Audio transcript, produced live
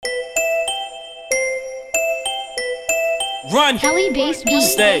Ronnie, Cali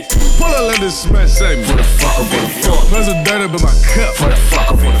stackz. Pull up, let this smash say me. Plus a dirt up in my cup.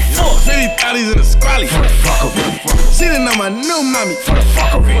 50 thotties in the squally. She didn't know my new mommy.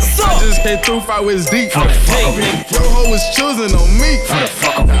 I just came through 5 ways deep. Your hoe was choosing on me.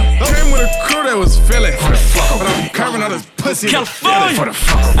 Came with a crew that was feeling. But I'm carving out this pussy in California.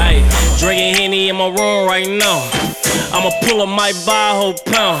 Ayy, drinking Henny in my room right now. I'ma pull up my buy a whole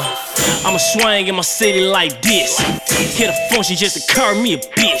pound. I'ma swing in my city like this. Hit a phone, she just occurred me a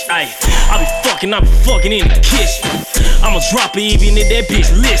bitch. Ayy, I be fucking in the kitchen. I'ma drop it even if that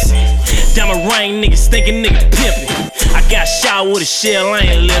bitch listen. Diamond ring, nigga, stinking nigga pimpin'. I got shot with a shell, I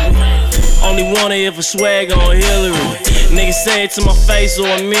ain't living. Only want it if a swag on Hillary. Niggas say it to my face or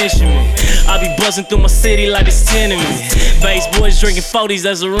mention me. I be buzzing through my city like it's 10 of me. Base boys drinking 40s,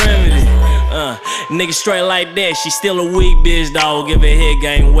 that's a remedy. Nigga straight like that, she still a weak bitch, dawg. Give her head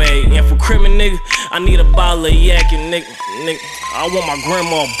gang way. And for crimin', nigga, I need a bottle of yak and nigga, I want my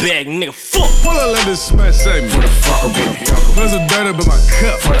grandma back, nigga. Fuck. Pull up, let this smash say me. Plus a dirt up in my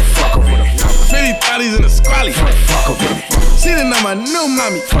cup. 50 thotties in the squally. She didn't know my new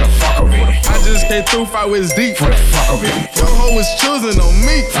mommy. I just came through 5 ways deep. Your hoe was choosing on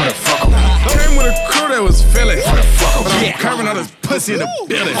me. Came with a crew that was feeling. But I'm carving out this pussy in the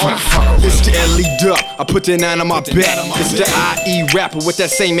building. It's the Ellie Duck, I put the 9 on my back. It's the IE rapper with that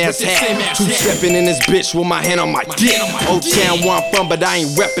same ass hat. Two-stepping in this bitch with my hand on my dick. Old town where I'm from, but I ain't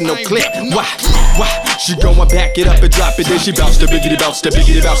reppin' no clip. Why? She goin' back it up and drop it, then she bounce the biggity bounce, the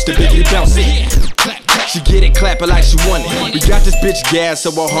biggity bounce, the biggity bounce it. She get it, clap it like she want it. We got this bitch gas,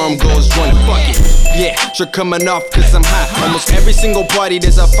 so her arm goes running. Fuck it, yeah, she coming off cause I'm hot. Almost every single party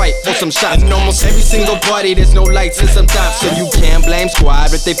there's a fight or some shots. And almost every single party there's no lights and some tops. So you can't blame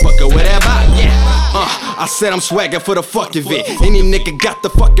squad if they fuckin' whatever. Yeah, I said I'm swaggin' for the fuck of it. Any nigga got the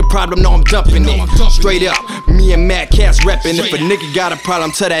fucking problem, know I'm dumping it. Straight up, me and Mad Cats reppin'. If a nigga got a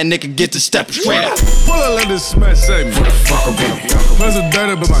problem, tell that nigga get to steppin' straight up. Pull up, let this smash say me. Plus a dirt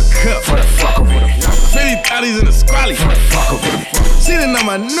up in my cup. 50 thotties in the squally. She didn't know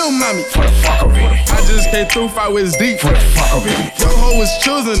my new mommy. I just came through 5 ways deep. Your hoe was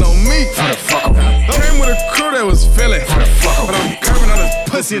choosing on me. Came with a crew that was feeling. But I'm carving out this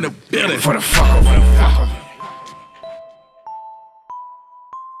pussy in the building.